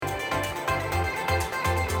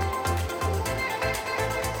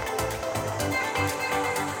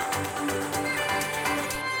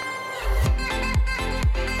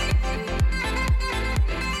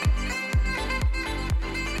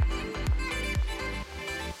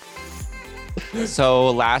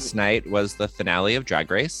So last night was the finale of Drag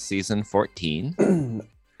Race season 14.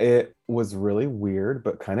 It was really weird,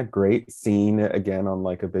 but kind of great seeing it again on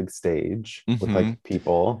like a big stage with Hmm. like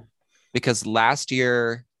people. Because last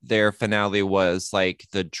year their finale was like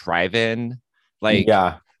the drive-in, like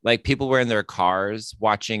Yeah, like people were in their cars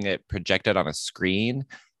watching it projected on a screen,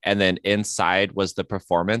 and then inside was the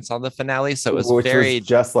performance on the finale. So it was which was very,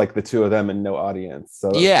 just like the two of them and no audience. So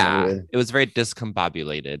that was kind of yeah, weird. it was very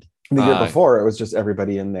discombobulated. The year Uh, before, it was just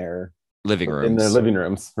everybody in there Living in their rooms, living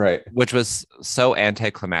rooms, right? which was so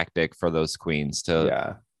anticlimactic for those queens to,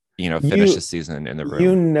 Yeah. finish the You season in the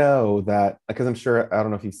you room. know that because I'm sure I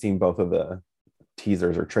don't know if you've seen both of the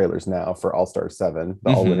teasers or trailers now for All Star 7,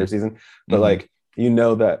 the all winter Hmm. season, but Hmm. like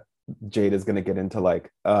that Jade is going to get into like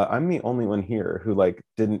I'm the only one here who like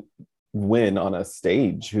didn't win on a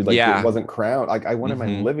stage, who like Yeah. wasn't crowned, like I won in my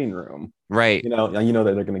Hmm. living room. Right. You know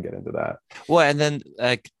that they're going to get into that. Well, and then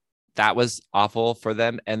like that was awful for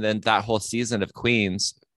them. And then that whole season of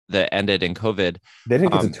Queens that ended in COVID, They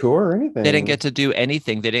didn't get to um, tour or they didn't anything. get to do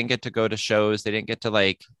anything. They didn't get to go to shows. They didn't get to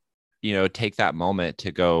like, take that moment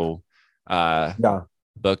to go uh Yeah,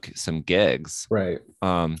 book some gigs. right.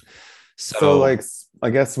 Um, So so like I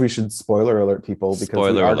guess we should spoiler alert people because we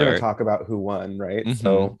spoiler are going to alert. talk about who won, right? Hmm.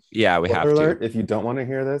 So Yeah, we spoiler have to. alert, if you don't want to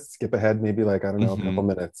hear this, skip ahead maybe like I don't know, a Hmm. couple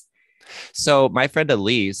minutes. So my friend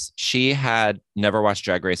Elise, she had never watched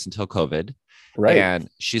Drag Race until COVID, Right. and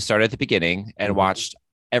she started at the beginning and Mhm. watched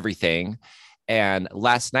everything. And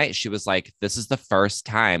last night she was like, "This is the first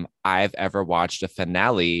time I've ever watched a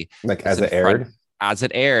finale Like was as in it front aired. as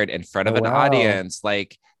it aired in front Oh of an wow. audience.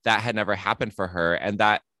 Like that had never happened for her, and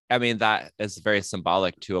that." I mean, that is very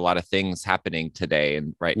symbolic to a lot of things happening today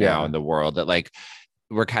and right now in Yeah. the world, that like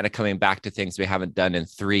we're kind of coming back to things we haven't done in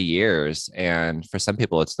 3 years. And for some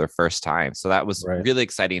people, it's their first time. So that was Right. really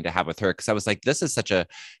exciting to have with her, because I was like, this is such a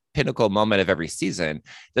pinnacle moment of every season.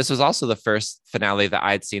 This was also the first finale that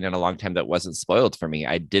I'd seen in a long time that wasn't spoiled for me.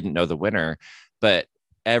 I didn't know the winner, but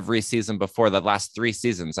every season before, the last 3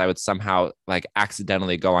 seasons, I would somehow like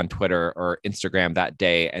accidentally go on Twitter or Instagram that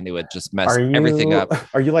day, and it would just mess Are everything you up.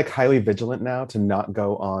 are you like highly vigilant now to not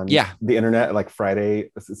go on Yeah. the internet like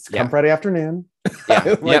Friday? Come Yeah. Friday afternoon. Yeah.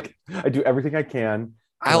 Yep. Like I do everything I can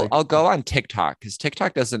to I'll like I'll go on TikTok, because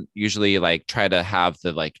TikTok doesn't usually like try to have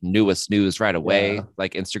the like newest news right away, yeah,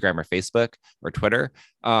 like Instagram or Facebook or Twitter.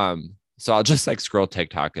 So I'll just like scroll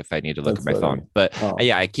TikTok if I need to look at that's my funny. phone. But Oh,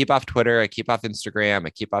 yeah, I keep off Twitter, I keep off Instagram,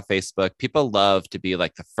 I keep off Facebook. People love to be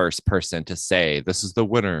like the first person to say this is the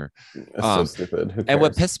winner. it's so Um, stupid. Who and what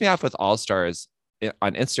cares? pissed me off with All Stars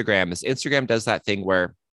on Instagram is Instagram does that thing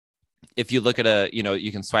where if you look at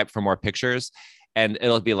you can swipe for more pictures, and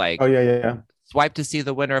it'll be Oh like yeah, yeah, yeah. swipe to see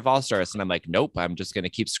the winner of All Stars. And I'm like, nope, I'm just going to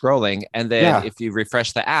keep scrolling. And then Yeah. if you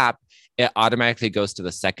refresh the app, it automatically goes to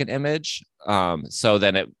the second image. So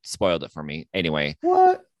then it spoiled it for me. Anyway,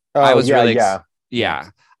 What? I Oh was yeah, really, yeah. Yeah. yeah,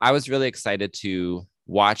 I was really excited to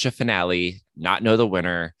watch a finale, not know the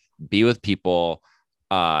winner, be with people,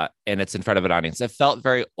 and it's in front of an audience. It felt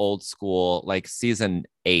very old school, like season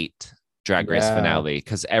 8 Drag Race Yeah. finale,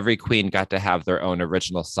 because every queen got to have their own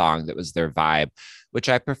original song that was their vibe, which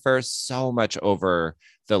I prefer so much over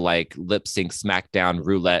the like lip sync smackdown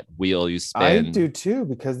roulette wheel you I spin. do too,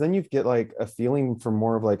 because then you get like a feeling for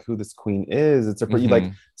more of like who this queen is. It's a pretty like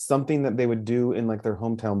Mm-hmm. something that they would do in like their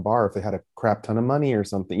hometown bar if they had a crap ton of money or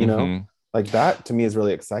something, you know? Mm-hmm. Like that to me is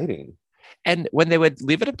really exciting. And when they would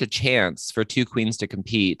leave it up to chance for two queens to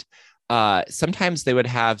compete, sometimes they would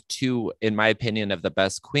have two, in my opinion, of the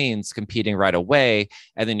best queens competing right away.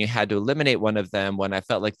 And then you had to eliminate one of them when I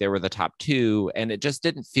felt like they were the top two. And it just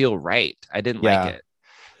didn't feel right. I didn't like Yeah. it.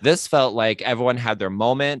 This felt like everyone had their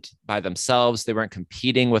moment by themselves. They weren't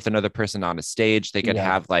competing with another person on a stage. They could Yeah.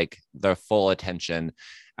 have like their full attention.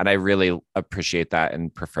 And I really appreciate that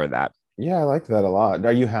and prefer that. Yeah, I like that a lot.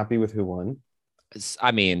 Are you happy with who won?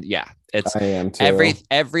 I mean, yeah, it's I am too.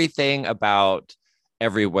 everything about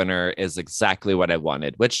every winner is exactly what I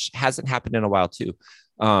wanted, which hasn't happened in a while too.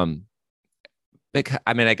 Um, because,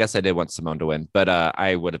 I mean, I guess I did want Simone to win, but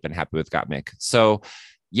I would have been happy with Gottmik. So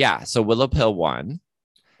yeah, so Willow Pill won.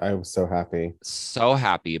 I was so happy. So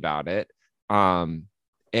happy about it. Um,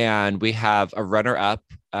 and we have a runner up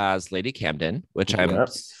as Lady Camden, which I'm Yep.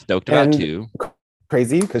 stoked about And too.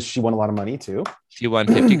 crazy because she won a lot of money too. She won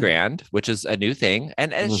 50 grand, which is a new thing.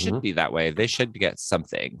 And it should Mhm. be that way. They should get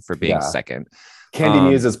something for being Yeah. second. Candy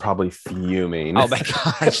Muse Um, is probably fuming. oh my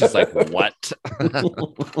God. She's like, what?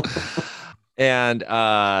 And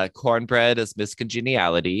Cornbread is Miss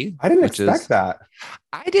Congeniality, I didn't which expect is that.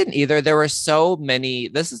 I didn't either. There were so many.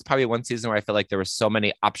 This is probably one season where I feel like there were so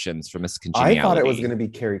many options for Miss I thought it was going Congeniality. to be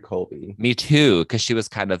Carrie Colby. Me too, because she was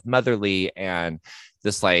kind of motherly and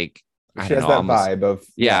this like I She don't has know, that almost vibe of,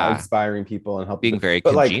 yeah, yeah, inspiring people and helping being them. very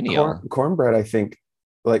But like congenial. Cornbread, I think,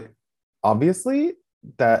 like, obviously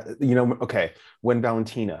that, okay, when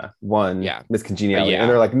Valentina won Yeah, Miss Congeniality, and yeah.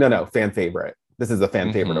 they're like, no, no, fan favorite. This is a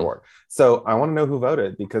fan favorite Hmm. award. So I want to know who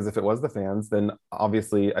voted, because if it was the fans, then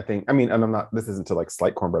obviously I think, I mean, and I'm not, this isn't to like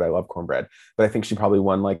slight Cornbread. I love Cornbread, but I think she probably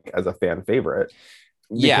won like as a fan favorite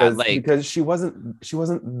Yeah, because like she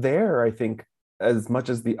wasn't there, I think, as much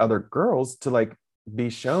as the other girls to like be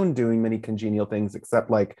shown doing many congenial things, except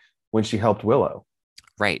like when she helped Willow.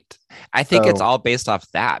 right. I think it's So all based off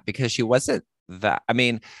that because she wasn't that. I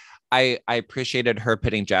mean, I appreciated her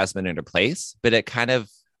putting Jasmine into place, but it kind of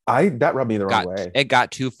I that rubbed me the wrong got way. it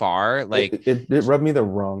got too far. Like It rubbed me the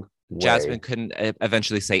wrong Jasmine way. couldn't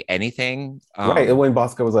eventually say anything. Right. And when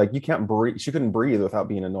Bosco was like, you can't breathe, she couldn't breathe without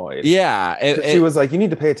being annoyed. Yeah, Because she was like, you need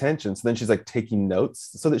to pay attention. So then she's like taking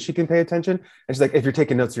notes so that she can pay attention. And she's like, if you're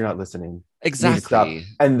taking notes, you're not listening. You need to stop. exactly.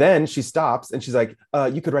 And then she stops and she's like,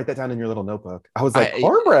 you could write that down in your little notebook. I was like, I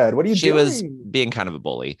Cornbread, what are you She was doing? being kind of a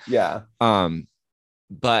bully. Yeah. Um,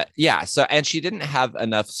 but yeah, so and she didn't have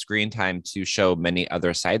enough screen time to show many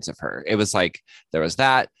other sides of her. It was like there was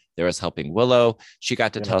that, there was helping Willow. She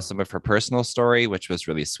got to tell Yeah. some of her personal story, which was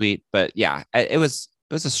really sweet. But yeah, it was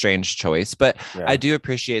a strange choice. But I Yeah. do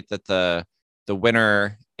appreciate that the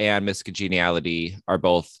winner and Miss Congeniality are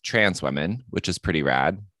both trans women, which is pretty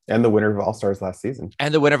rad. And the winner of All Stars last season.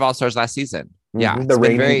 And the winner of All Stars last season. Yeah, Mhm. it's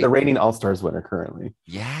been The very reigning All Stars winner currently.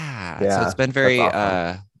 yeah. So it's Yeah. been That's very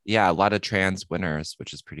awesome. yeah, a lot of trans winners,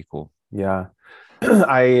 which is pretty cool. Yeah.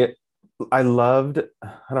 I loved,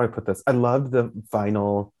 how do I put this? I loved the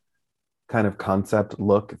final kind of concept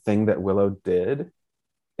look thing that Willow did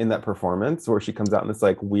in that performance, where she comes out in this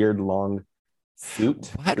like weird long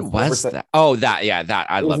suit. What This was oversized that? Oh, that yeah, that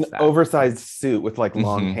I It was love an that. oversized suit with like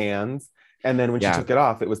long Hmm. hands. And then when she Yeah, took it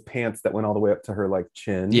off, it was pants that went all the way up to her like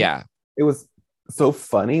chin. yeah. It was so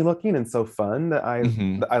funny looking and so fun that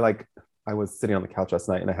Hmm. I was sitting on the couch last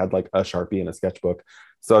night and I had like a Sharpie and a sketchbook.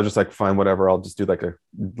 So I was just like, fine, whatever. I'll just do like a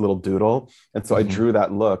little doodle. And so I Hmm. drew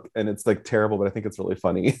that look, and it's like terrible, but I think it's really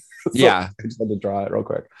funny. So Yeah, I just had to draw it real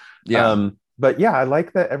quick. yeah. But yeah, I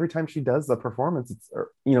like that every time she does the performance,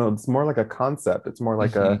 it's more like a concept. It's more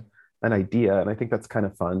like Hmm. an idea. And I think that's kind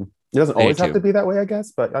of fun. It doesn't I do always have to too. be that way, I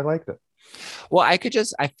guess, but I liked it. Well, I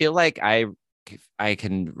feel like I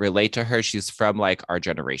can relate to her. She's from like our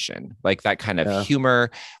generation, like that kind of Yeah.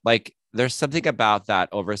 humor. Like there's something about that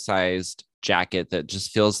oversized jacket that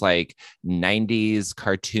just feels like 90s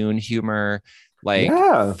cartoon humor, like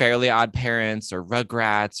Yeah. Fairly Odd Parents or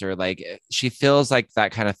Rugrats, or like she feels like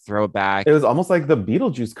that kind of It throwback. was almost like the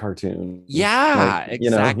Beetlejuice cartoons. Like, Yeah,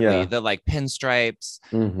 exactly. yeah. The like pinstripes,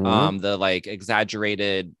 Hmm. the like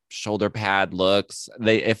exaggerated shoulder pad looks.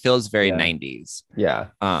 It feels very Yeah. 90s. Yeah.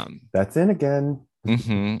 Um, That's in again.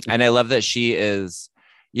 And I love that she is,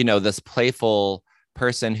 this playful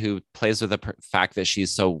person who plays with the fact that she's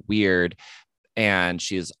so weird and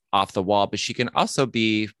she's off the wall, but she can also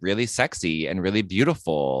be really sexy and really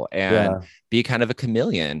beautiful and Yeah. be kind of a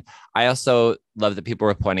chameleon. I also love that people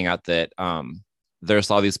were pointing out that there's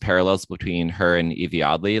all these parallels between her and Evie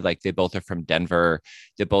Oddly. Like they both are from Denver.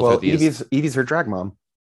 They both are Well, these. Evie's her drag mom.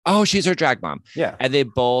 Oh, she's her drag mom, Yeah. and they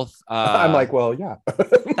both. I'm like, well, yeah.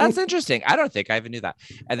 That's interesting. I don't think I even knew that.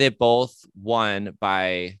 And they both won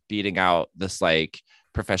by beating out this like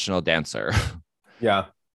professional dancer. Yeah.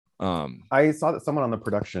 um, I saw that someone on the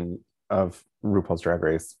production of RuPaul's Drag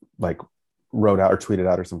Race like wrote out or tweeted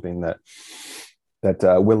out or something that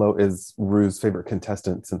Willow is Rue's favorite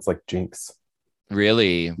contestant since like Jinx.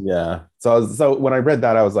 really, Yeah. So when I read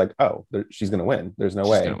that, I was like, oh, she's gonna win. There's no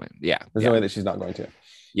she's gonna way. win. Yeah, There's no yeah, way that she's not going to.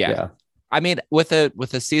 yeah. Yeah. I mean, with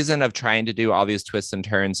a season of trying to do all these twists and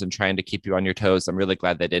turns and trying to keep you on your toes, I'm really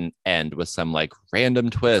glad they didn't end with some like random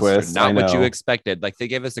twist or Twist. I not what you know. expected. Like they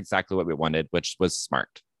gave us exactly what we wanted, which was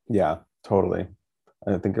smart. Yeah, totally.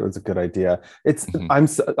 I think it was a good idea. Hmm.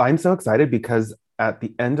 I'm so excited because at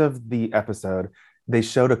the end of the episode, they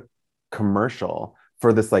showed a commercial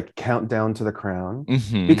for this like countdown to the crown,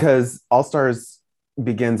 Hmm. because All Stars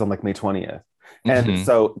begins on like May 20th. And Hmm.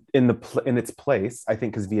 so in its place, I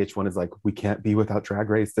think because VH1 is like, we can't be without Drag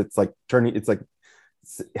Race. It's like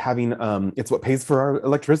having it's what pays for our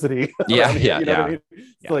electricity Yeah, around here. yeah, You know what I yeah, mean? So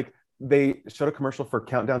yeah. like they showed a commercial for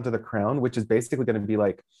Countdown to the Crown, which is basically going to be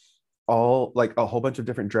like all like a whole bunch of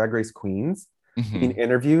different Drag Race queens being Hmm.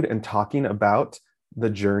 interviewed and talking about the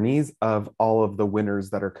journeys of all of the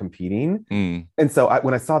winners that are competing. Mm. And so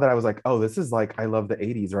when I saw that, I was like, oh, this is like I love the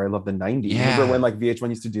 80s or I love the 90s. Remember when Yeah. like VH1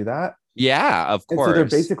 used to do that? Yeah, of And so they're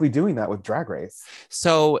course. basically doing that with Drag Race.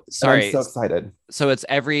 So And I'm sorry. so excited. So it's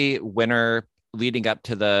every winner leading up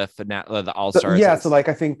to the finale, the All So, Stars. yeah, so like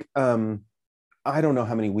I think I don't know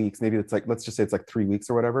how many weeks. Maybe it's like, let's just say it's like 3 weeks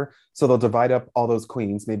or whatever. So they'll divide up all those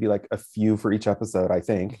queens, maybe like a few for each episode, I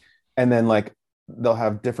think. And then like they'll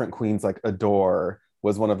have different queens, like Adore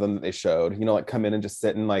was one of them that they showed, you know, like come in and just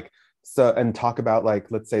sit and like, so, and talk about like,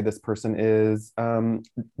 let's say this person is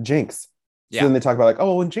Jinx. So Yeah. then they talk about like,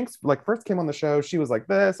 oh, when Jinx like first came on the show, she was like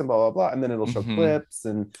this and blah, blah, blah. And then it'll show clips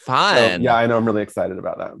and so, Fun. yeah, I know. I'm really excited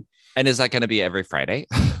about that. And is that going to be every Friday?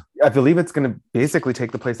 I believe it's going to basically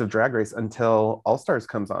take the place of Drag Race until All Stars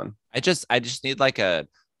comes on. I just need like a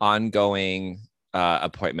ongoing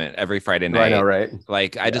appointment every Friday night. I know, right?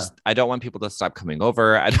 Like I don't want people to stop coming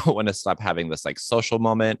over. I don't want to stop having this like social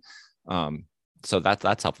moment. So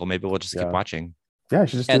that's helpful. Maybe we'll just keep watching. Yeah, I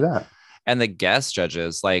should just do that. And the guest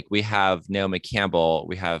judges, like we have Naomi Campbell,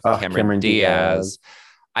 we have Cameron Diaz.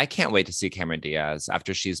 I can't wait to see Cameron Diaz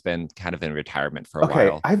after she's been kind of in retirement for a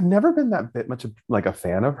while. I've never been that bit much of like a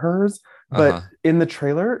fan of hers, but in the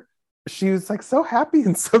trailer, she was like so happy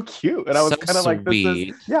and so cute. And I was kind of like, this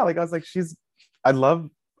is, yeah, like I was like, I love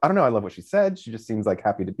what she said. She just seems like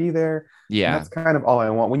happy to be there. Yeah. And that's kind of all I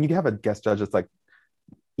want. When you have a guest judge that's like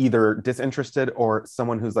either disinterested or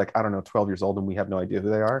someone who's like, I don't know, 12 years old and we have no idea who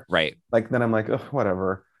they are. Right. Like, then I'm like, oh,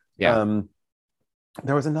 whatever. Yeah.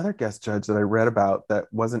 There was another guest judge that I read about that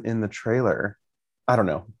wasn't in the trailer. I don't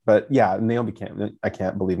know, but yeah, Naomi Campbell. I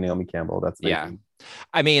can't believe Naomi Campbell. That's amazing. Yeah.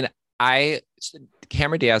 I mean,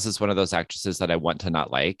 Cameron Diaz is one of those actresses that I want to not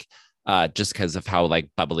like, just because of how like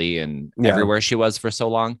bubbly and everywhere she was for so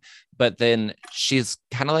long. But then she's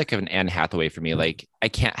kind of like an Anne Hathaway for me. Like I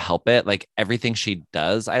can't help it. Like everything she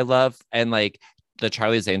does, I love. And like the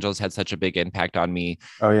Charlie's Angels had such a big impact on me.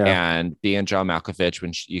 Oh yeah. And being John Malkovich,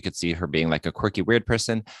 when you could see her being like a quirky, weird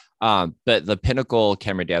person. But the pinnacle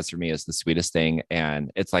Cameron Diaz for me is The Sweetest Thing.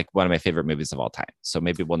 And it's like one of my favorite movies of all time. So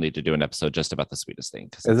maybe we'll need to do an episode just about The Sweetest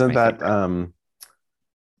Thing. Isn't that favorite.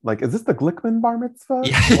 Like, is this the Glickman bar mitzvah?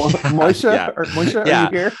 Yeah. Moisha? Yeah. Or Moisha, yeah.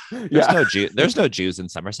 Are you here? There's no Jews in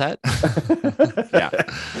Somerset. Yeah.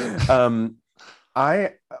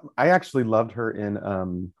 I actually loved her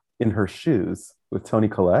in Her Shoes with Toni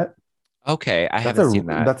Collette. Okay, I haven't seen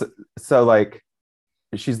that. So like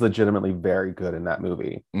she's legitimately very good in that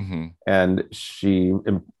movie. Mm-hmm. And she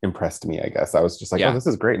impressed me, I guess. I was just like, oh, this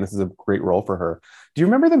is great. And this is a great role for her. Do you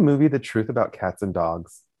remember the movie The Truth About Cats and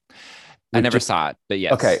Dogs? I never saw it, but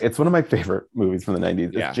yes. Okay, it's one of my favorite movies from the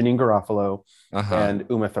 90s. Yeah. It's Janine Garofalo and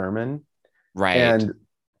Uma Thurman. Right.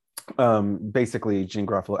 And basically, Janine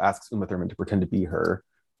Garofalo asks Uma Thurman to pretend to be her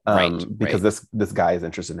because this guy is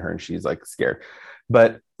interested in her and she's like scared.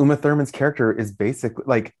 But Uma Thurman's character is basically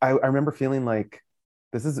like, I remember feeling like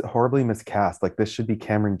this is horribly miscast. Like this should be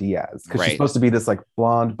Cameron Diaz because she's supposed to be this like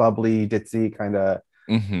blonde, bubbly, ditzy kind of.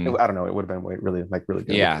 Mm-hmm. I don't know. It would have been really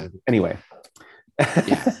good. Yeah. Anyway.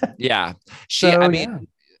 Yeah.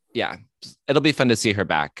 Yeah. It'll be fun to see her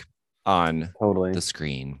back on the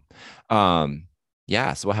screen.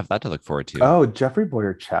 Yeah, so we'll have that to look forward to. Oh, Jeffrey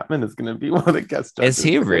Boyer Chapman is going to be one of the guest judges. Is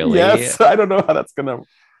he really? Yes. I don't know how that's going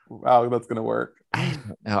to work. I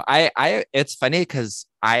don't know. It's funny because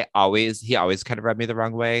he always kind of rubbed me the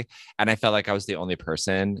wrong way. And I felt like I was the only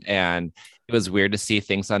person. And it was weird to see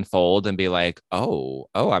things unfold and be like, oh,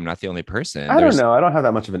 I'm not the only person. I don't know. I don't have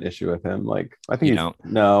that much of an issue with him. Like, I think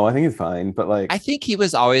I think he's fine. But like, I think he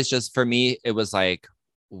was always just, for me, it was like,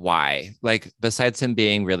 why? Like, besides him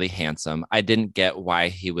being really handsome, I didn't get why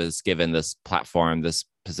he was given this platform, this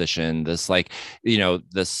position, this like,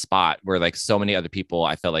 this spot where like so many other people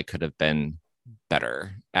I felt like could have been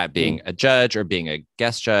better at being a judge or being a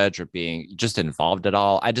guest judge or being just involved at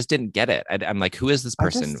all. I just didn't get it. I'm like, who is this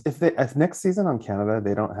person? If next season on Canada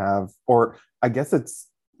they don't have, or I guess it's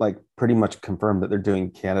like pretty much confirmed that they're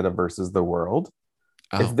doing Canada versus the world.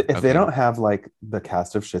 If they don't have like the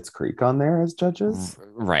cast of Schitt's Creek on there as judges,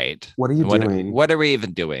 right? What are you doing? What are we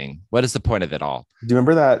even doing? What is the point of it all? Do you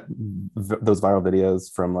remember those viral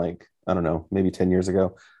videos from like, I don't know, maybe 10 years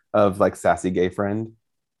ago of like sassy gay friend?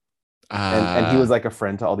 And he was like a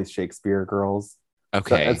friend to all these Shakespeare girls.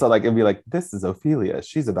 Okay. So like it'd be like, this is Ophelia.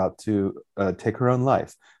 She's about to take her own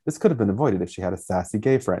life. This could have been avoided if she had a sassy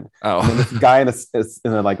gay friend. Oh. And then this guy in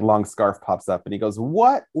a like long scarf pops up and he goes,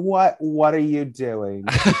 what are you doing?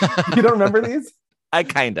 You don't remember these? I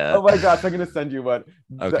kind of. Oh my gosh, I'm gonna send you one.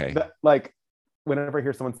 Okay. Like whenever I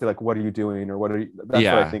hear someone say like, what are you doing? Or what are you, that's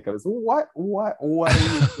what I think of is what are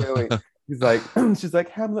you doing? He's like, she's like,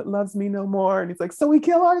 Hamlet loves me no more. And he's like, so we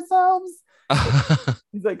kill ourselves.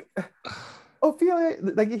 He's like, Ophelia,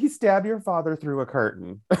 like he stabbed your father through a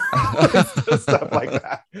curtain. Stuff like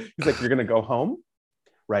that. He's like, you're gonna go home,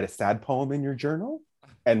 write a sad poem in your journal,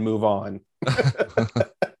 and move on.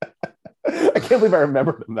 I can't believe I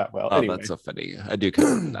remembered him that well. Oh, anyway. That's so funny. I do kind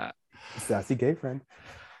of remember that. Sassy gay friend.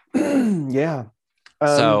 Yeah.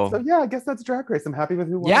 So yeah, I guess that's Drag Race. I'm happy with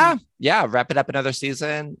who won. Yeah. Wrap it up another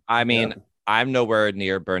season. I mean, I'm nowhere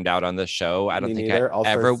near burned out on this show. I don't think I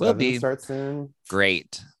ever will be. Start soon.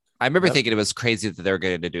 Great. I remember thinking it was crazy that they were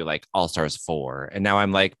going to do like All Stars 4. And now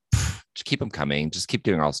I'm like, just keep them coming. Just keep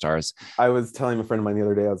doing All Stars. I was telling a friend of mine the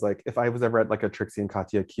other day, I was like, if I was ever at like a Trixie and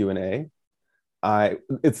Katya Q&A,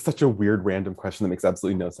 it's such a weird random question that makes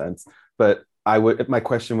absolutely no sense. But my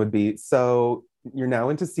question would be, so you're now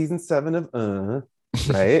into season 7 of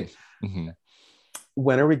right? Mm-hmm.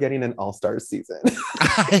 When are we getting an All-Stars season?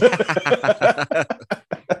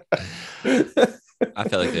 I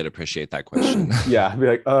feel like they'd appreciate that question. Yeah, I'd be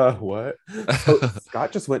like, what? So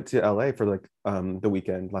Scott just went to LA for like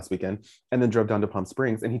last weekend, and then drove down to Palm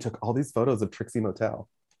Springs, and he took all these photos of Trixie Motel.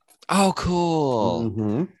 Oh, cool.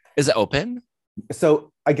 Mm-hmm. Is it open?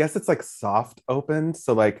 So I guess it's like soft open.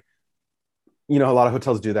 So like, a lot of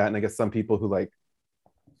hotels do that, and I guess some people who like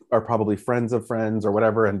are probably friends of friends or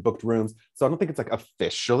whatever and booked rooms. So I don't think it's like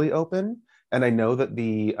officially open. And I know that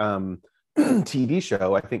the TV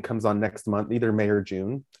show, I think, comes on next month, either May or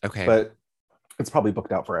June. Okay. But it's probably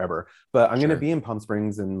booked out forever. But I'm going to be in Palm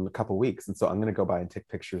Springs in a couple weeks. And so I'm going to go by and take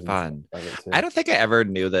pictures. Fun. I don't think I ever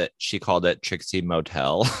knew that she called it Trixie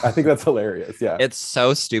Motel. I think that's hilarious. Yeah. It's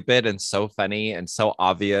so stupid and so funny and so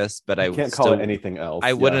obvious, but I can't call it anything else.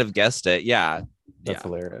 I wouldn't have guessed it. Yeah. That's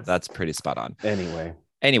hilarious. That's pretty spot on.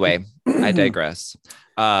 Anyway, I digress.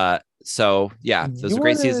 So yeah, this was a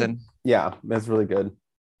great season. Yeah, that's really good.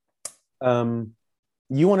 You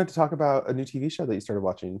wanted to talk about a new TV show that you started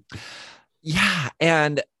watching. Yeah,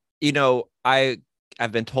 and I've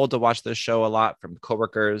been told to watch this show a lot from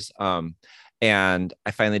coworkers, and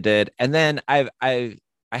I finally did. And then I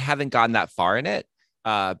haven't gotten that far in it,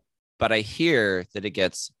 but I hear that it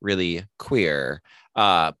gets really queer.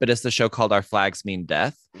 But it's the show called Our Flags Mean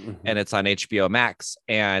Death, and it's on HBO Max.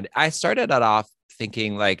 And I started it off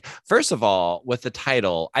thinking, like, first of all, with the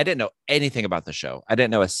title, I didn't know anything about the show. I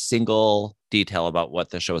didn't know a single detail about what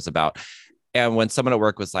the show was about. And when someone at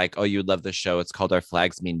work was like, "Oh, you love the show. It's called Our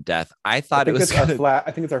Flags Mean Death," I thought it was our flag.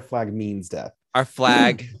 I think it's Our Flag Means Death. Our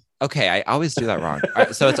flag. Okay, I always do that wrong.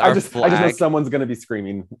 So it's I flag. I just know someone's going to be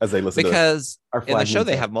screaming as they listen because to in the show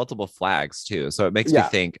they have multiple flags too. So it makes me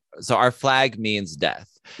think. So our flag means death.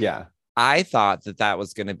 Yeah. I thought that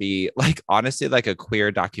was going to be like, honestly, like a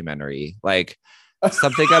queer documentary, like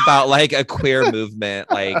something about like a queer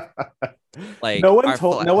movement, like no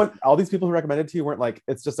one, all these people who recommended to you weren't like,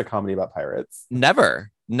 it's just a comedy about pirates.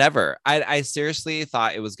 Never. I seriously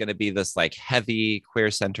thought it was going to be this like heavy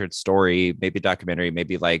queer centered story, maybe documentary,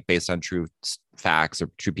 maybe like based on true facts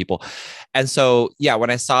or true people. And so, yeah, when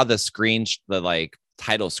I saw the like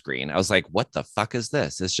title screen, I was like, what the fuck is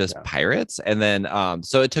this? It's just pirates. And then,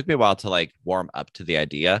 so it took me a while to like warm up to the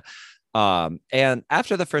idea. And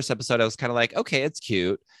after the first episode, I was kind of like, okay, it's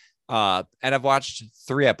cute. And I've watched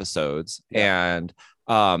 3 episodes and,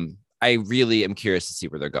 I really am curious to see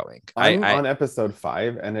where they're going. I'm on episode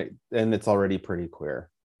 5 and it's already pretty queer.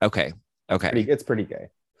 Okay. It's pretty gay.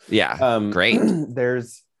 Yeah. Great.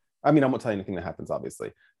 I won't tell you anything that happens,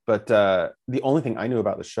 obviously, but the only thing I knew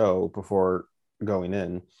about the show before going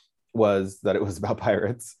in was that it was about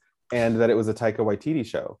pirates and that it was a Taika Waititi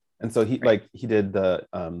show. And so he did the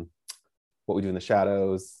What We Do in the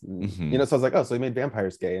Shadows, so I was like, oh, so he made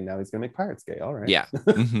vampires gay and now he's gonna make pirates gay. All right. Yeah.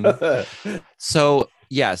 So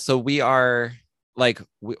we are like,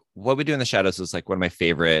 What We Do in the Shadows was like one of my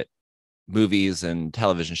favorite movies and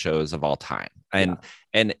television shows of all time. And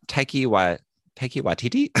Taika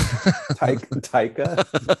Waititi.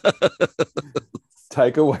 Taika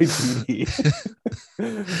Waititi.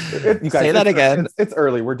 Say that again. It's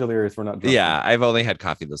early. We're delirious. We're not drunk. Yeah, I've only had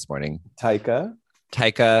coffee this morning. Taika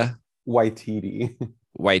Waititi.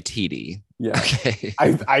 Yeah. Okay.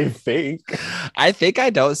 I think I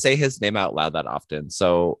don't say his name out loud that often.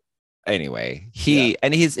 So anyway,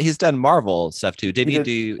 he's done Marvel stuff too. He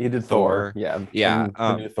did Thor. Yeah.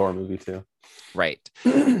 The new Thor movie too. Right.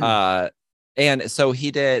 And so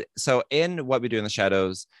in What We Do in the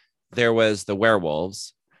Shadows, there was the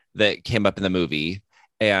werewolves that came up in the movie.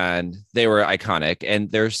 And they were iconic,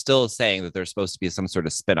 and they're still saying that there's supposed to be some sort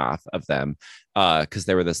of spinoff of them, because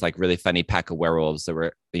they were this like really funny pack of werewolves that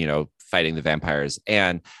were, fighting the vampires.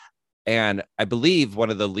 And And I believe one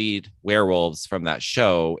of the lead werewolves from that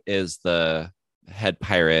show is the head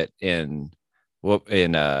pirate in Our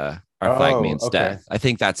Flag Oh, Means okay. Death. I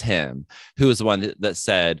think that's him, who was the one that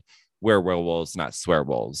said we're werewolves, not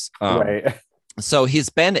swearwolves. Right. So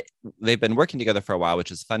they've been working together for a while,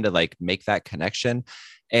 which is fun to like make that connection.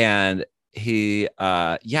 And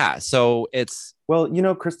so it's,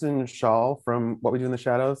 Well, Kristen Shaw from What We Do in the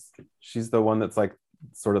Shadows. She's the one that's like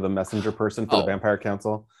sort of the messenger person for the oh, Vampire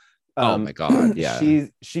Council. oh my God. Yeah.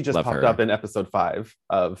 She just Love popped her. up in episode 5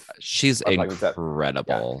 of She's Our Flag Means Death.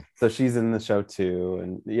 incredible. Yeah. So she's in the show too,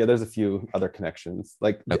 and yeah, there's a few other connections.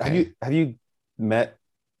 Like, Okay. have you met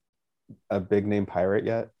a big name pirate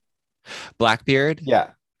yet? Blackbeard.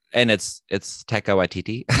 Yeah. And it's Taika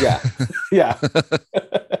Waititi. Yeah. Yeah.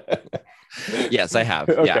 Yes, I have.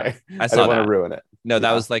 Okay. Yeah, I saw didn't want that. to ruin it. No, that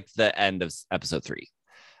Yeah. was like the end of episode 3.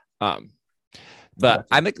 But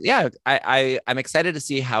I'm excited to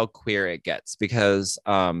see how queer it gets, because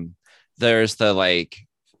there's the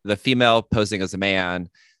female posing as a man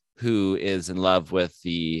who is in love with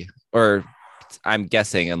I'm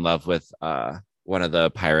guessing in love with one of the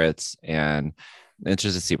pirates, and I'm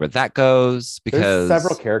interested to see where that goes, because there's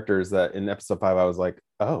several characters that in episode 5 I was like,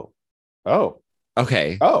 oh,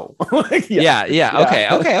 okay, like, yeah,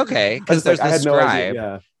 okay, because there's like, I the had no idea. scribe.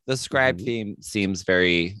 Yeah. The scribe theme seems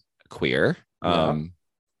very queer. Yeah.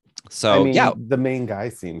 So I mean, yeah, the main guy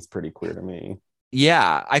seems pretty queer to me.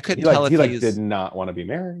 yeah, I couldn't tell if he did not want to be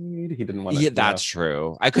married. He didn't want to. Yeah, that's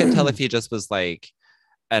true. I couldn't tell if he just was like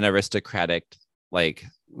an aristocratic, like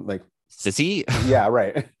sissy. Yeah,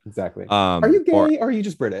 right. Exactly. Are you gay or are you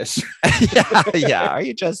just British? yeah. Are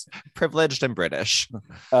you just privileged and British?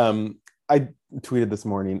 I tweeted this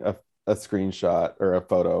morning a screenshot or a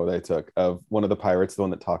photo they took of one of the pirates, the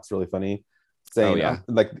one that talks really funny, saying,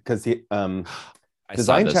 because he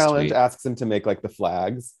Design Challenge tweet asks him to make like the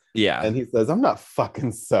flags. Yeah. And he says, I'm not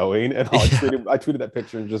fucking sewing. And I tweeted that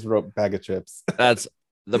picture and just wrote bag of chips. That's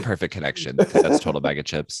the perfect connection. That's total bag of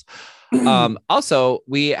chips. Also,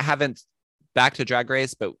 we haven't back to Drag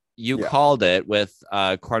Race, but you called it with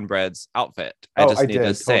Cornbread's outfit. I need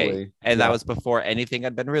to say. Totally. And that was before anything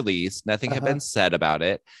had been released. Nothing had been said about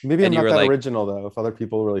it. Maybe I'm not that original though, if other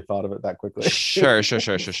people really thought of it that quickly. Sure.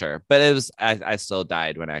 But it was, I still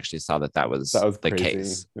died when I actually saw that was the crazy.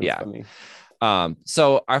 Case. Yeah. Funny.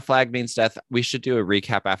 So Our Flag Means Death, we should do a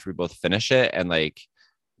recap after we both finish it and like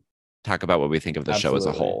talk about what we think of the show as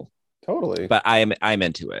a whole. Totally. But I'm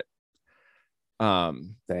into it.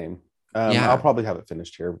 Same. I'll probably have it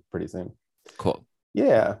finished here pretty soon. Cool.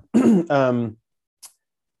 Yeah. I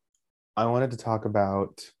wanted to talk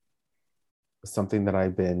about something that I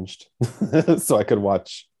binged so I could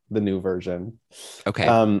watch the new version. Okay.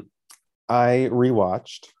 I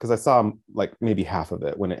rewatched because I saw like maybe half of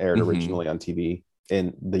it when it aired originally on TV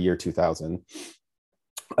in the year 2000.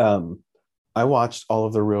 I watched all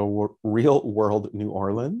of the Real World New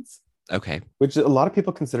Orleans. Okay. Which a lot of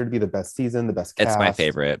people consider to be the best season, the best cast. It's my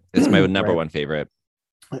favorite. It's my number one favorite.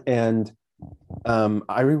 And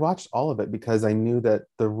I rewatched all of it because I knew that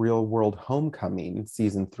the Real World Homecoming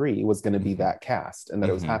season 3 was going to be that cast and that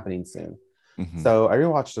it was happening soon. So I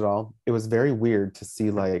rewatched it all. It was very weird to see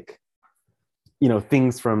like,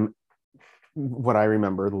 things from what I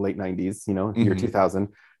remember, the late 90s, year 2000,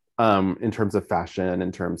 in terms of fashion,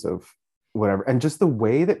 in terms of whatever. And just the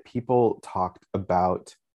way that people talked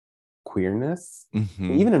about queerness,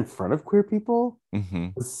 even in front of queer people,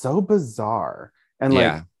 was so bizarre. And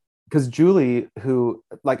like, because Julie, who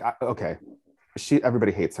like,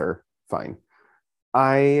 everybody hates her, fine.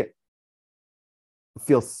 I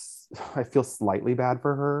feel slightly bad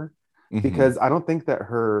for her because I don't think that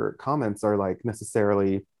her comments are like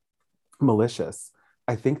necessarily malicious.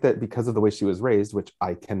 I think that because of the way she was raised, which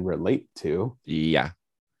I can relate to,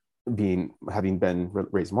 having been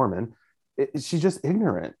raised Mormon, she's just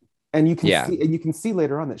ignorant. And you can see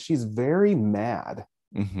later on that she's very mad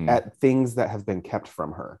at things that have been kept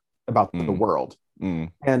from her about the world.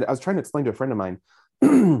 And I was trying to explain to a friend of mine,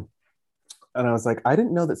 and I was like, I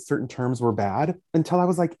didn't know that certain terms were bad until I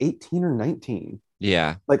was like 18 or 19.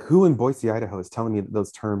 Yeah. Like, who in Boise, Idaho is telling me that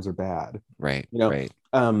those terms are bad? Right. Right.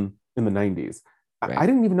 In the 90s. Right. I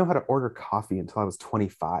didn't even know how to order coffee until I was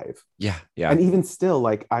 25. Yeah. Yeah. And even still,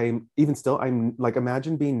 I'm like,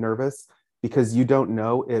 imagine being nervous because you don't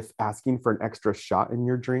know if asking for an extra shot in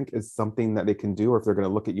your drink is something that they can do, or if they're going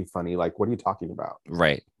to look at you funny. Like, what are you talking about?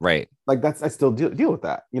 Right. Right. Like, I still deal with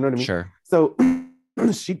that. You know what I mean? Sure. So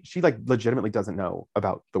she like legitimately doesn't know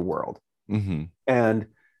about the world. And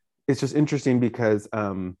it's just interesting because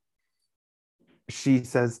she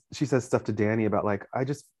says stuff to Danny about like, I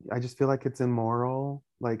just feel like it's immoral,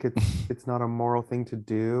 like it's not a moral thing to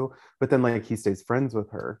do. But then like he stays friends with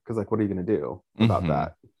her because like, what are you going to do about Mm-hmm.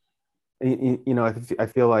 that? I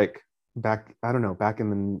feel like back, I don't know, back in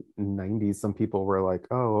the 90s, some people were like,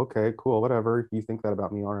 oh, okay, cool, whatever, you think that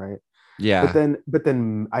about me, all right. but Yeah. then but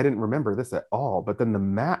then I didn't remember this at all, but then the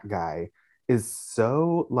Matt guy is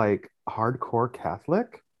so like hardcore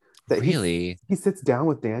Catholic that Really? he sits down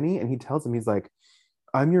with Danny and he tells him, he's like,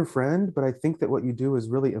 I'm your friend, but I think that what you do is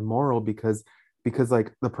really immoral because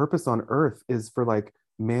like the purpose on earth is for like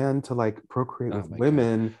man to like procreate Oh with my God.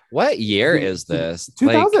 women. What year The, is this?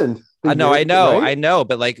 Like, 2000, the I year, know, right? I know,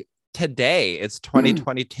 but like today it's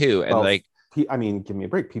 2022 and Well, like, I mean, give me a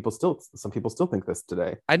break. Some people still think this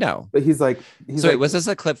today. I know. But he's So wait, like, was this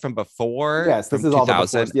a clip from before, yes, this from is all the before.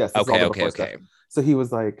 2000? Yes, this is all Okay, the okay, before stuff. okay. So he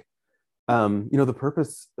was like, the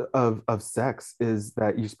purpose of sex is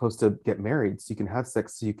that you're supposed to get married so you can have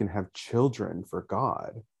sex so you can have children for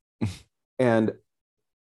God. And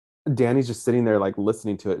Danny's just sitting there like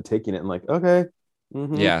listening to it, taking it, and like, okay,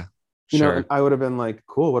 mm-hmm. Yeah, And sure. I would have been like,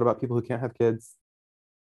 cool. What about people who can't have kids?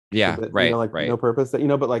 So Yeah, that, right, like right. no purpose, that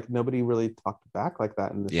but like nobody really talked back like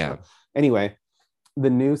that in the Yeah. show. Anyway, the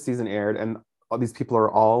new season aired, and all these people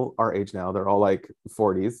are all our age now. They're all like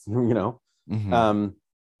 40s, Hmm. Um,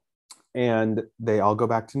 and they all go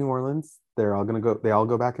back to New Orleans. They all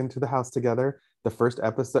go back into the house together. The first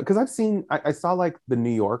episode, because I saw like the New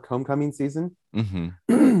York homecoming season, Hmm.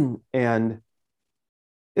 and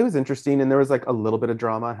it was interesting. And there was like a little bit of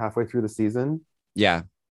drama halfway through the season. Yeah.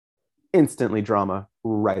 Instantly drama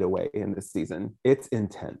right away in this season. It's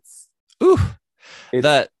intense. Ooh, It's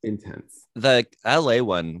the intense. the LA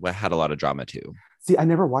one had a lot of drama too. See, I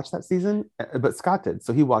never watched that season, but Scott did.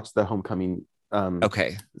 So he watched the homecoming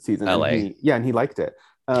Okay. season, and LA. he liked it.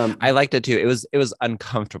 I liked it too. It was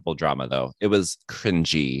uncomfortable drama though. It was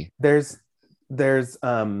cringy. There's there's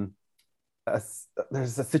a,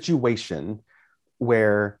 there's a situation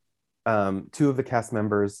where two of the cast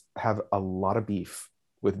members have a lot of beef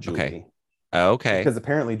with Okay. Julie Okay. because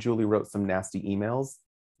apparently Julie wrote some nasty emails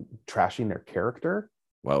trashing their character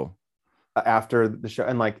Whoa. after the show,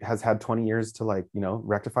 and like has had 20 years to like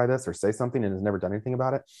rectify this or say something, and has never done anything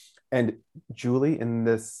about it. And Julie in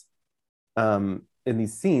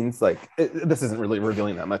these scenes, like this isn't really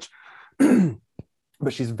revealing that much,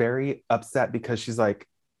 but she's very upset because she's like,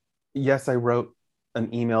 yes, I wrote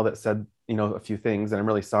an email that said a few things, and I'm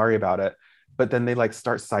really sorry about it. But then they like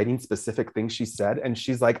start citing specific things she said, and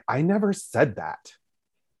she's like, I never said that.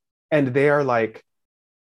 And they're like,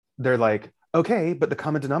 okay, but the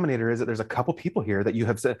common denominator is that there's a couple people here that you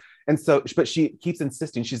have said. And so, but she keeps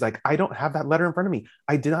insisting. She's like, I don't have that letter in front of me.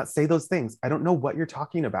 I did not say those things. I don't know what you're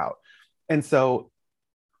talking about. And so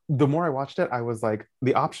the more I watched it, I was like,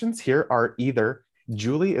 the options here are either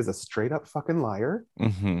Julie is a straight up fucking liar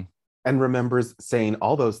Hmm. and remembers saying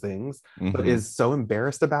all those things, but Hmm. is so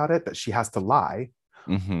embarrassed about it that she has to lie,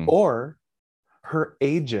 Hmm. or her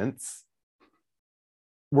agents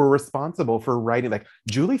were responsible for writing. Like,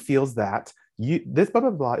 Julie feels that this blah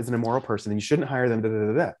blah blah is an immoral person and you shouldn't hire them. Da,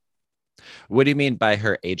 da, da, What do you mean by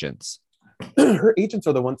her agents? da. Her agents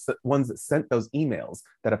are the ones that sent those emails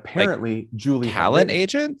that Like apparently Julie had talent written.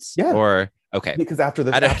 agents? Yeah, Or okay. because I don't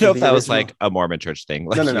after know if the that was original, like a Mormon church thing. no,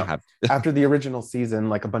 Like no, you no, have after the original season,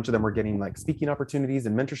 like a bunch of them were getting like speaking opportunities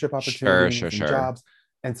and mentorship sure, sure, opportunities and sure. jobs.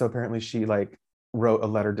 And so apparently she like wrote a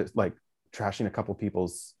letter to like trashing a couple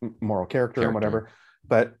people's moral character and Character. whatever.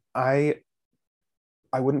 But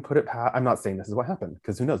I wouldn't put it past, I'm not saying this is what happened,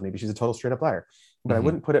 because who knows, maybe she's a total straight up liar, but I Hmm.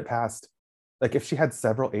 wouldn't put it past, like, if she had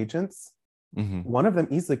several agents, Hmm. one of them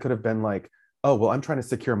easily could have been like, oh, well, I'm trying to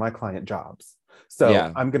secure my client jobs, so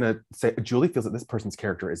Yeah. I'm gonna say Julie feels that this person's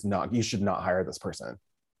character is not, you should not hire this person.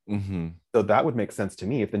 Hmm. So that would make sense to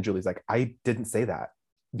me if then Julie's like, I didn't say that,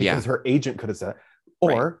 Yeah. because her agent could have said it.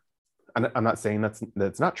 Right. Or I'm not saying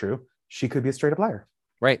that's not true, she could be a straight up liar.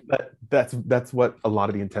 Right. But that's what a lot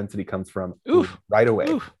of the intensity comes from Ooh. right away.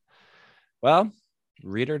 Ooh. Well,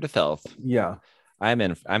 read her to filth. Yeah.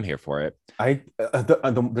 I'm here for it.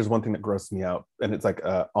 There's one thing that grossed me out, and it's like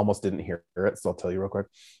almost didn't hear it, so I'll tell you real quick.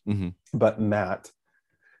 Hmm. But Matt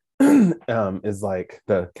is like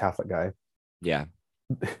the Catholic guy. Yeah.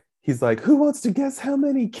 He's like, who wants to guess how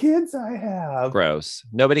many kids I have? Gross.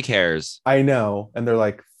 Nobody cares. I know, and they're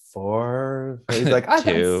like, 4. He's like, I've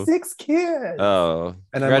had Two. 6 kids. Oh,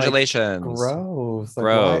 And I'm like, congratulations. gross. Like,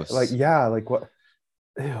 why? Like, Gross. yeah, like what?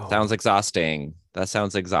 Ew. Sounds exhausting. That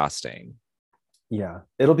sounds exhausting. Yeah,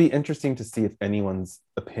 it'll be interesting to see if anyone's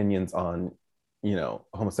opinions on you know,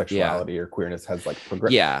 Yeah. homosexuality or queerness has like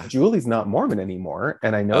progressed. Yeah. Julie's not Mormon anymore,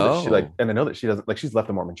 and I know that she like, Oh. and I know that she doesn't like. She's left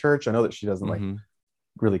the Mormon church. I know that she doesn't like Mm-hmm.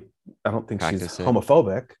 really. I don't think she's Practice it.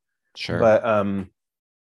 homophobic, Sure. but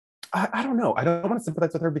I don't know. I don't want to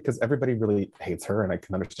sympathize with her because everybody really hates her, and I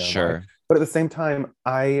can understand why. Sure. But at the same time,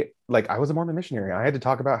 I was a Mormon missionary. I had to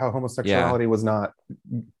talk about how Yeah. homosexuality was not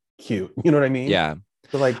cute. You know what I mean? Yeah.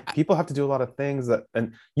 So like people have to do a lot of things that,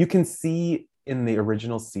 and you can see in the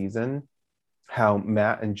original season how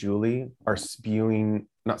Matt and Julie are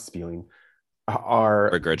not spewing, are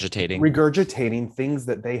Regurgitating. regurgitating things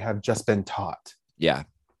that they have just been taught Yeah.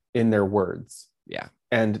 in their words. Yeah.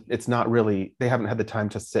 And it's not really, they haven't had the time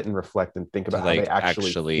to sit and reflect and think To about how they like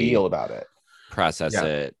actually feel about it. process Yeah.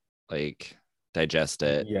 it, like digest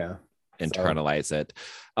it, Yeah. internalize it.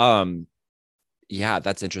 Yeah,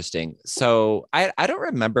 that's interesting. So I don't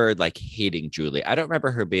remember like hating Julie. I don't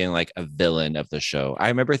remember her being like a villain of the show. I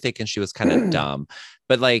remember thinking she was kind of dumb,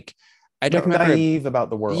 but like I don't Like remember. naive about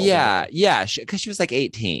the world. Yeah, yeah, because she was like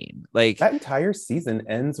 18. Like that entire season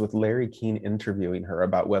ends with Larry Keane interviewing her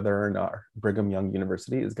about whether or not Brigham Young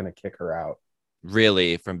University is going to kick her out.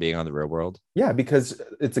 really from being on the Real World. Yeah, because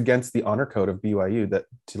it's against the honor code of BYU that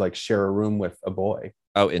to like share a room with a boy.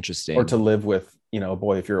 Oh, interesting. Or to live with, you know, a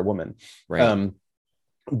boy if you're a woman. Right.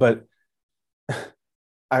 But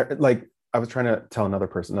I was trying to tell another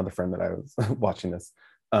friend that I was watching this,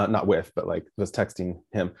 not with, but like was texting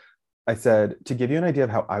him. I said, to give you an idea of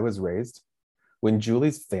how I was raised, when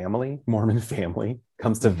Julie's family, Mormon family,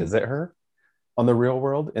 comes to visit her on the Real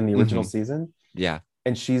World in the original season. Yeah.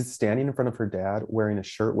 And she's standing in front of her dad wearing a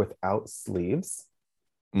shirt without sleeves.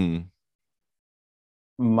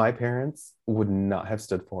 My parents would not have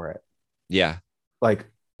stood for it. Yeah. Like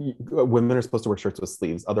women are supposed to wear shirts with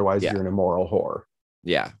sleeves. Otherwise, you're an immoral whore.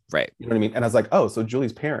 Yeah. Right. You know what I mean? And I was like, oh, so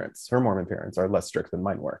Julie's parents, her Mormon parents, are less strict than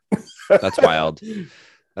mine were. That's wild.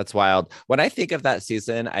 That's wild. When I think of that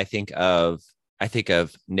season, I think of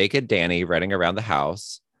naked Danny running around the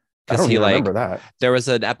house. I don't even remember that. There was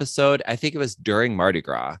an episode, I think it was during Mardi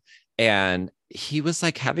Gras, and he was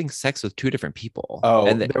like having sex with two different people. Oh,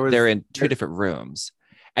 and they're in two different rooms.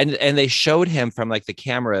 And they showed him from like the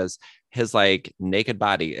cameras, his like naked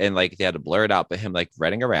body, and like they had to blur it out, but him like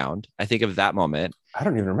running around. I think of that moment. I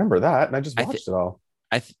don't even remember that. And I just watched it all.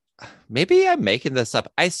 Maybe I'm making this up.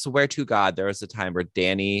 I swear to God, there was a time where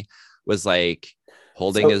Danny was like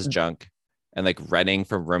holding his junk and like running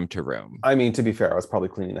from room to room. I mean, to be fair, I was probably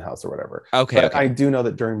cleaning the house or whatever. Okay. But I do know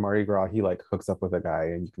that during Mardi Gras, he like hooks up with a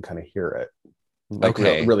guy and you can kind of hear it. Like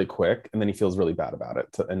really quick. And then he feels really bad about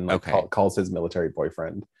it. And like calls his military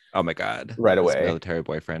boyfriend. Oh my God. Right away. His military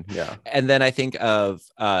boyfriend. Yeah. And then I think of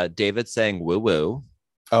David saying woo woo.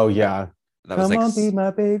 Oh yeah. That Come was like, on, be my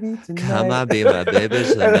baby tonight. Come on, be my baby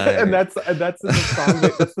tonight. and that's the song.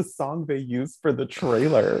 That's the song they used for the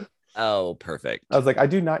trailer. Oh, perfect. I was like, I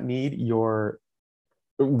do not need your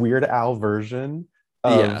Weird Al version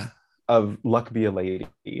of Luck Be a Lady.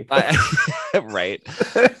 Right.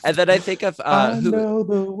 And then I think of I know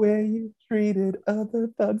the way you treated other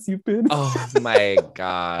thugs you've been. Oh my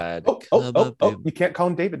God. Oh, you can't call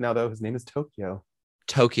him David now though. His name is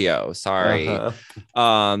Tokyo, sorry.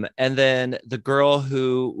 And then the girl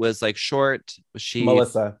who was like short, was she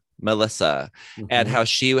Melissa, and how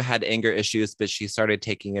she had anger issues, but she started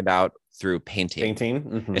taking it out through painting.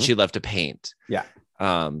 And she loved to paint.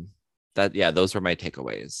 Those were my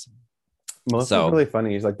takeaways. Melissa's really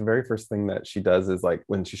funny. She's like, the very first thing that she does is like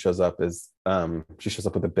when she shows up with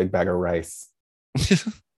a big bag of rice.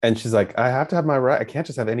 And she's like, I have to have my rice. I can't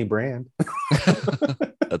just have any brand.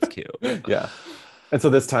 That's cute. Yeah. And so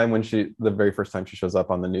this time the very first time she shows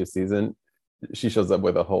up on the new season, she shows up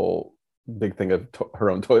with a whole big thing of her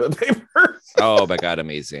own toilet paper. Oh my God,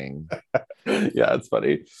 amazing. Yeah, it's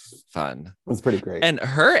funny. Fun. It's pretty great. And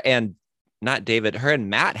her and Matt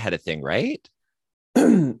had a thing, right?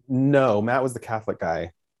 No, Matt was the Catholic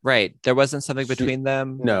guy. Right. There wasn't something between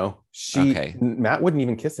them? No. Matt wouldn't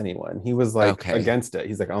even kiss anyone. He was like against it.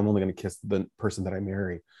 He's like, I'm only going to kiss the person that I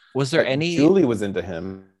marry. Was there any... Julie was into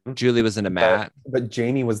him. Julie was into Matt. But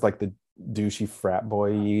Jamie was like the douchey frat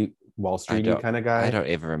boy, Wall Street kind of guy. I don't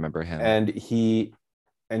even remember him. And he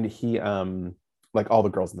like all the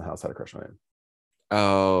girls in the house had a crush on him.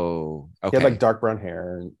 Oh, okay. He had like dark brown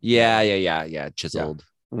hair. Yeah. Chiseled.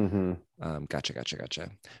 Yeah. Mm-hmm. Gotcha.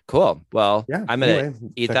 Cool. Well, I'm going to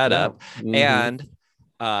eat that up. Mm-hmm. And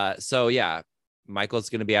Michael's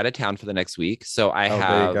going to be out of town for the next week. So I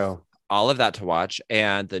have all of that to watch.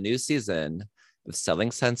 And the new season of Selling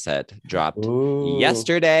Sunset dropped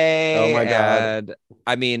yesterday. Oh my God. And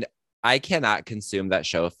I mean, I cannot consume that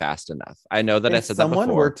show fast enough. I know that I said that before.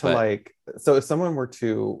 If someone were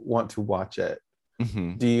to want to watch it,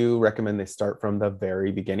 Mhm. Do you recommend they start from the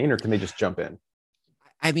very beginning, or can they just jump in?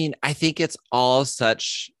 I mean, I think it's all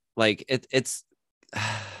such like it's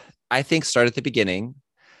I think start at the beginning.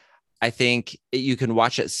 I think you can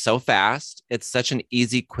watch it so fast. It's such an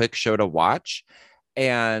easy, quick show to watch.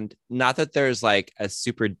 And not that there's like a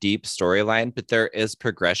super deep storyline, but there is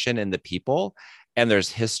progression in the people and there's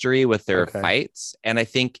history with their Okay. fights. And I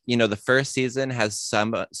think, the first season has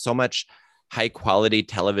so much high quality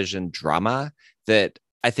television drama that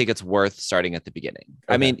I think it's worth starting at the beginning.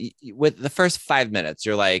 I Okay. mean, with the first 5 minutes,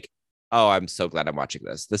 you're like, oh, I'm so glad I'm watching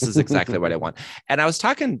this. This is exactly what I want. And I was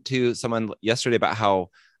talking to someone yesterday about how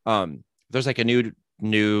there's like a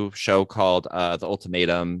new show called The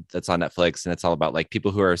Ultimatum that's on Netflix, and it's all about like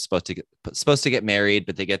people who are supposed to get married,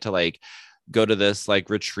 but they get to like go to this like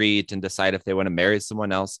retreat and decide if they want to marry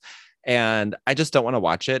someone else. And I just don't want to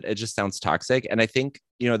watch it. It just sounds toxic. And I think,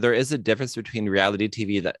 there is a difference between reality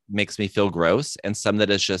TV that makes me feel gross and some that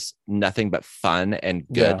is just nothing but fun and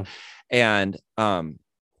good. Yeah. And I'm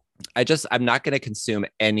not going to consume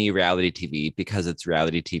any reality TV because it's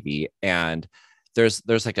reality TV. And there's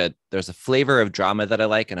a flavor of drama that I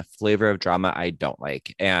like and a flavor of drama I don't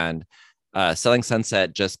like. And Selling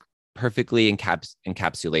Sunset just perfectly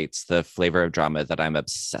encapsulates the flavor of drama that I'm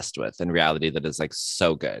obsessed with in reality that is like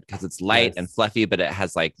so good because it's light and Nice. fluffy, but it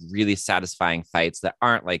has like really satisfying fights that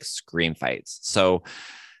aren't like scream fights. So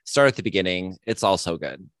start at the beginning. It's all so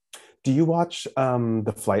good. Do you watch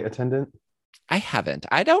The Flight Attendant? I haven't.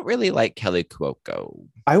 I don't really like Kelly Cuoco.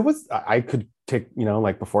 I could take,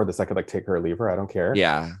 like before this, I could like take her or leave her. I don't care.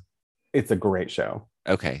 Yeah. It's a great show.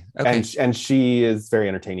 Okay. And Okay. and she is very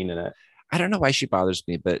entertaining in it. I don't know why she bothers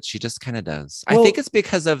me, but she just kind of does. I think Well, it's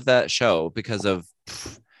because of the show, because of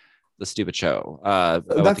the stupid show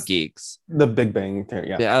with the that's geeks. the Big Bang Theory.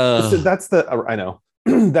 Yeah. Yeah. That's the I know.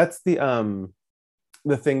 That's the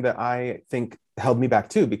thing that I think held me back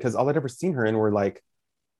too, because all I'd ever seen her in were like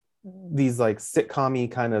these like sitcom-y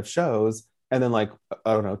kind of shows, and then like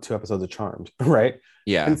I don't know, 2 episodes of Charmed, right?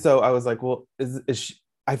 Yeah. And so I was like, well, is she?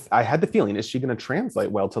 I had the feeling, is she going to translate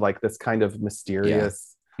well to like this kind of Yeah. mysterious,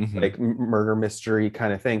 Mm-hmm. like murder mystery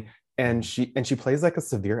kind of thing? And she plays like a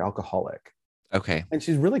severe alcoholic, Okay. and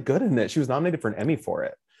she's really good in it. She was nominated for an Emmy for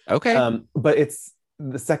it. Okay. But it's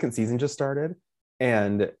the second season just started,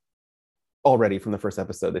 and already from the first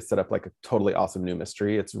episode they set up like a totally awesome new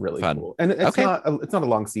mystery. It's really Fun. cool, and Okay. It's not a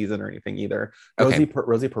long season or anything either. Okay.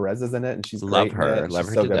 Rosie Perez is in it, and she's Love great in her. it. Love She's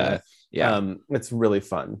her so to good in it. death. Yeah. It's really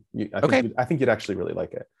fun. Okay. I think you'd actually really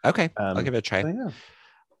like it. Okay. I'll give it a try. So yeah.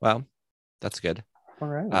 Well, that's good. All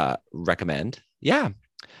right. Recommend. Yeah.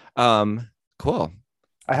 Cool.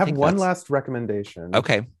 I I have think one that's last recommendation.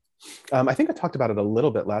 okay. I think I talked about it a little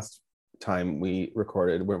bit last time we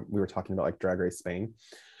recorded, where we were talking about like Drag Race Spain.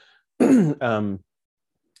 But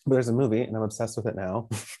there's a movie, and I'm obsessed with it now.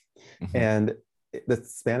 Mhm. And the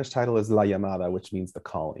Spanish title is La Llamada, which means the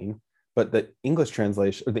calling. But the English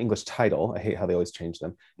translation, or the English title, I hate how they always change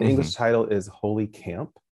them. The English title is Holy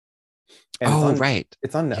Camp. And Oh, right.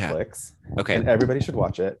 it's on Yeah. Netflix. Okay. And everybody should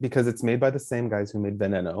watch it because it's made by the same guys who made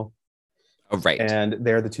Veneno. Oh, right. And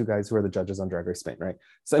they're the two guys who are the judges on Drag Race Spain, right?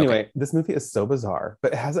 So anyway, this movie is so bizarre,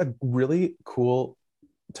 but it has a really cool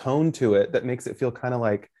tone to it that makes it feel kind of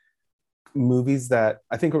like movies that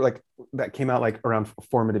I think were like that came out like around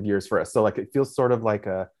formative years for us. So like it feels sort of like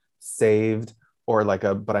a Saved, or like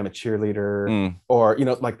a But I'm a Cheerleader, or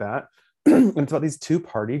like that. And it's about these two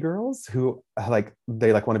party girls who like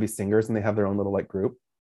they like want to be singers, and they have their own little like group,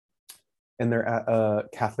 and they're at a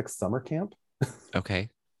Catholic summer camp. Okay.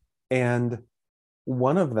 And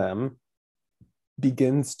one of them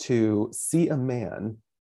begins to see a man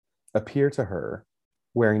appear to her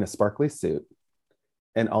wearing a sparkly suit,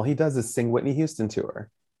 and all he does is sing Whitney Houston to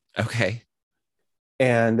her. Okay.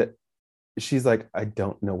 And she's like, I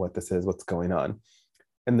don't know what this is, what's going on.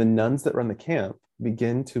 And the nuns that run the camp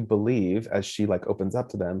begin to believe, as she like opens up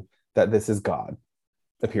to them, that this is God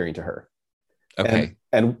appearing to her. Okay.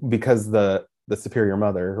 And because the superior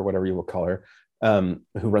mother, or whatever you will call her,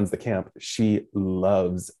 who runs the camp, she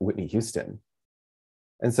loves Whitney Houston.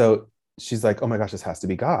 And so she's like, oh my gosh, this has to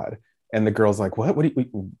be God. And the girl's like, what do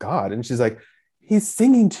you, God? And she's like, he's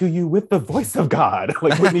singing to you with the voice of God,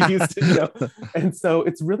 like Whitney Houston, And so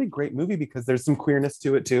it's a really great movie because there's some queerness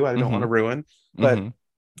to it too. I don't want to ruin, but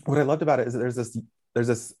what I loved about it is that there's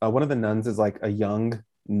this one of the nuns is like a young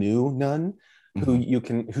new nun who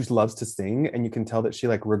who loves to sing, and you can tell that she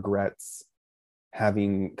like regrets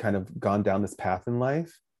having kind of gone down this path in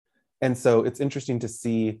life. And so it's interesting to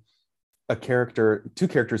see two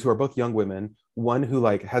characters who are both young women, one who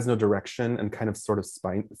like has no direction and kind of sort of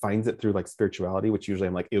finds it through like spirituality, which usually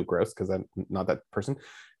I'm like, ew, gross, because I'm not that person.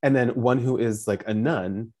 and then one who is like a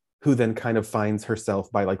nun who then kind of finds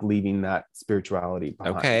herself by like leaving that spirituality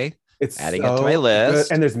behind. Okay. It's Adding it to my so good.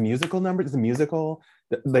 list. And there's musical numbers. It's a musical.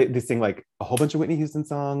 They sing like a whole bunch of Whitney Houston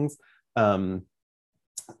songs. And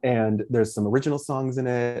there's some original songs in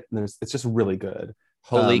it. And it's just really good.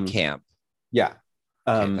 Holy Camp. Yeah.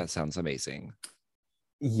 Okay, that sounds amazing.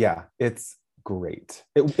 Yeah, it's great.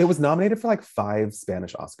 It was nominated for like 5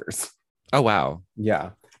 Spanish Oscars. Oh, wow.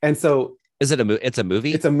 Yeah. And so is it it's a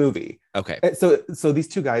movie? It's a movie. Okay. So these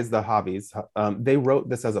two guys, the Javis, they wrote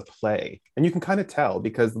this as a play. And you can kind of tell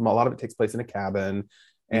because a lot of it takes place in a cabin.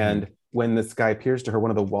 And when this guy appears to her, one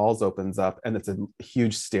of the walls opens up and it's a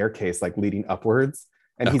huge staircase like leading upwards.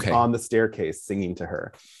 And he's on the staircase singing to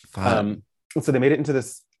her. So they made it into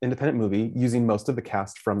this independent movie using most of the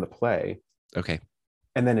cast from the play. Okay.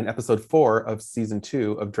 And then in episode 4 of season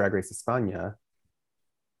 2 of Drag Race España,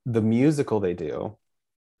 the musical they do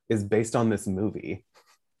is based on this movie.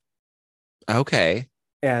 Okay.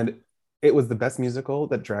 And it was the best musical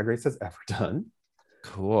that Drag Race has ever done.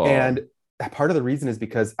 Cool. And part of the reason is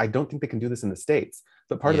because I don't think they can do this in the States,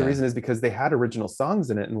 but part of the reason is because they had original songs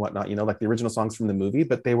in it and whatnot, you know, like the original songs from the movie,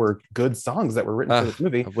 but they were good songs that were written for this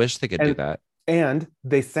movie. I wish they could do that. And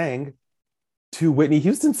they sang 2 Whitney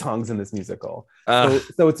Houston songs in this musical.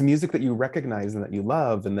 So it's music that you recognize and that you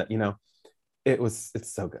love, and that, you know, it's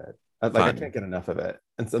so good. Like I can't get enough of it.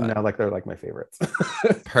 And so now like they're like my favorites.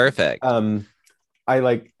 Perfect. I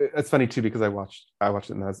like, it's funny too because I watched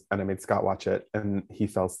it and I made Scott watch it and he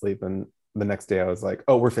fell asleep, and the next day I was like,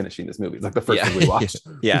 oh, we're finishing this movie. It's like the first thing we watched.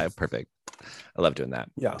 Yeah, perfect. I love doing that.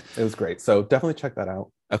 Yeah, it was great. So definitely check that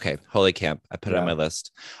out. Okay, Holy Camp. I put it on my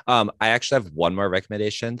list. I actually have one more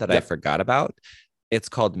recommendation that I forgot about. It's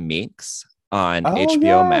called Minx on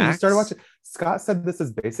HBO Max. You started watching. Scott said this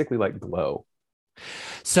is basically like Glow.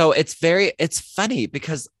 So it's funny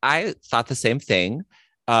because I thought the same thing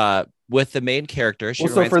with the main character.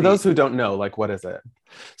 So for those who don't know, like, what is it?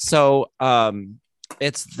 So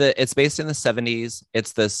it's based in the 70s.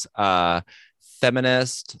 It's this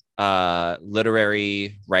feminist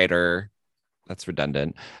literary writer. That's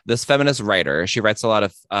redundant. This feminist writer, she writes a lot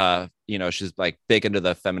of, she's like big into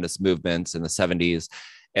the feminist movements in the 70s.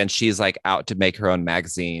 And she's like out to make her own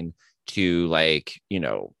magazine to like,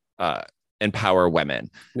 empower women.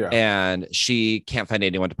 Yeah. And she can't find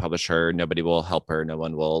anyone to publish her. Nobody will help her. No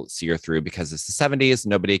one will see her through because it's the 70s.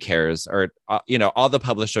 Nobody cares. Or, all the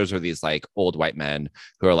publishers are these like old white men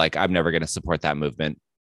who are like, I'm never going to support that movement.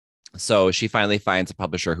 So she finally finds a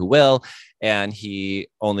publisher who will, and he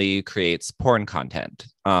only creates porn content.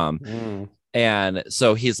 And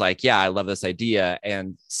so he's like, yeah, I love this idea.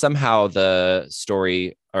 And somehow the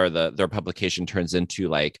story or their publication turns into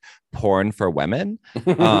like porn for women.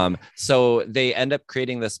 So they end up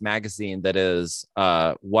creating this magazine that is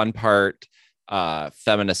one part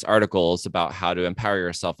feminist articles about how to empower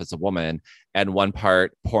yourself as a woman, and one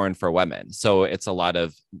part porn for women. So it's a lot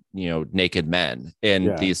of, naked men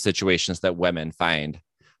in these situations that women find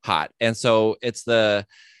hot. And so it's the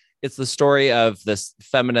story of this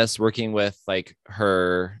feminist working with like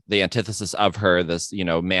the antithesis of her, this,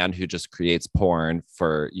 man who just creates porn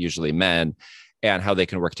for usually men, and how they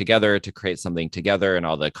can work together to create something together and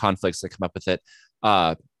all the conflicts that come up with it.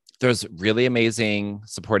 There's really amazing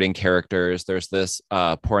supporting characters. There's this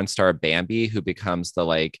porn star Bambi who becomes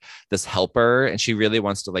this helper, and she really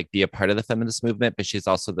wants to like be a part of the feminist movement, but she's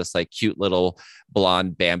also this like cute little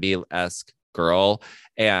blonde Bambi-esque girl,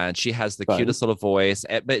 and she has the cutest little voice,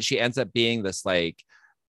 but she ends up being this like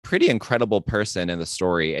pretty incredible person in the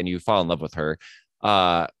story, and you fall in love with her.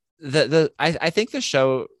 I think the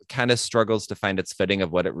show kind of struggles to find its footing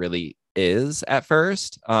of what it really is at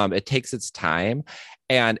first. It takes its time,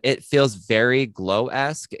 and it feels very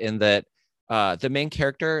Glow-esque in that the main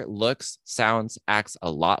character looks, sounds, acts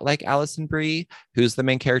a lot like Alison Brie, who's the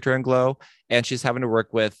main character in Glow, and she's having to work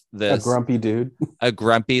with this a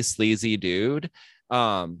grumpy, sleazy dude.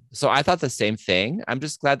 So I thought the same thing. I'm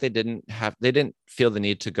just glad they didn't feel the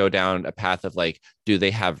need to go down a path of like, do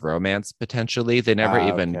they have romance potentially? They never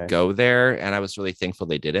even go there, and I was really thankful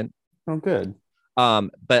they didn't. Oh, good.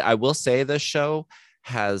 But I will say this show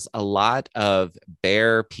has a lot of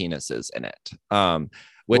bare penises in it.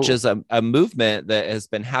 Which is a movement that has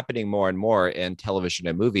been happening more and more in television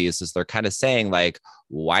and movies, is they're kind of saying like,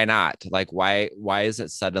 why not? Like, why is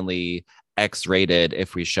it suddenly X-rated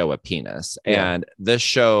if we show a penis? Yeah. And this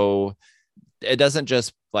show, it doesn't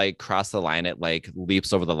just like cross the line. It like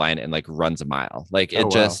leaps over the line and like runs a mile. Like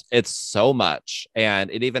it's so much. And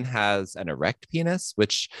it even has an erect penis,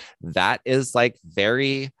 which that's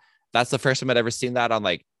the first time I'd ever seen that on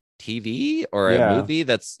like TV or a movie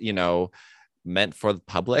that's, meant for the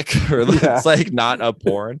public, or it's like not a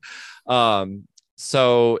porn.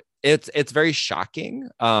 So it's very shocking.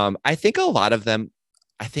 I think a lot of them,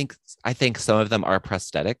 I think some of them are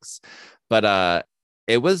prosthetics, but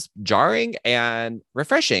it was jarring and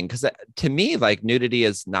refreshing, because to me, like, nudity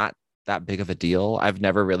is not that big of a deal. I've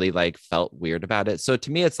never really like felt weird about it. So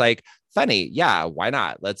to me, it's like funny. Yeah, why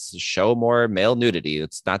not? Let's show more male nudity.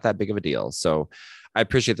 It's not that big of a deal. So I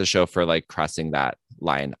appreciate the show for like crossing that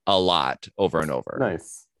line a lot over and over.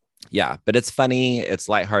 Nice. Yeah, but it's funny. It's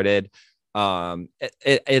lighthearted.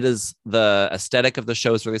 It is, the aesthetic of the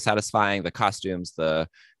show is really satisfying. The costumes, the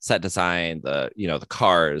set design, the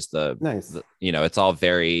cars, nice. It's all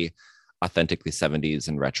very authentically 70s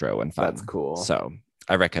and retro and fun. That's cool. So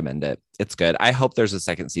I recommend it. It's good. I hope there's a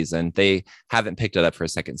second season. They haven't picked it up for a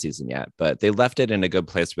second season yet, but they left it in a good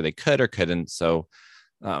place where they could or couldn't. So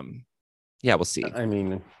yeah, we'll see. I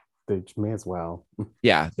mean, they may as well.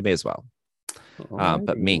 Yeah, they may as well.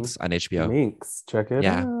 But Minx on HBO. Minx, check it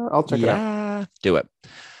out. I'll check it out. Yeah, do it.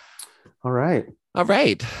 All right.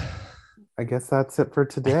 I guess that's it for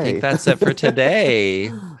today. I think that's it for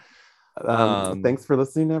today. Thanks for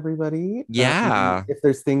listening, everybody. Yeah. If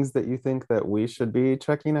there's things that you think that we should be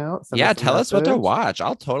checking out, tell us what to watch.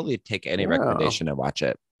 I'll totally take any recommendation and watch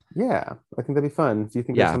it. Yeah, I think that'd be fun. If you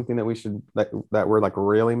think there's something that we should that we're like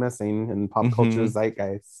really missing in pop culture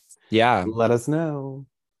zeitgeist, let us know.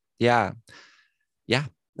 Yeah.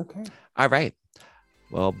 Okay. All right.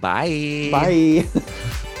 Well, bye. Bye.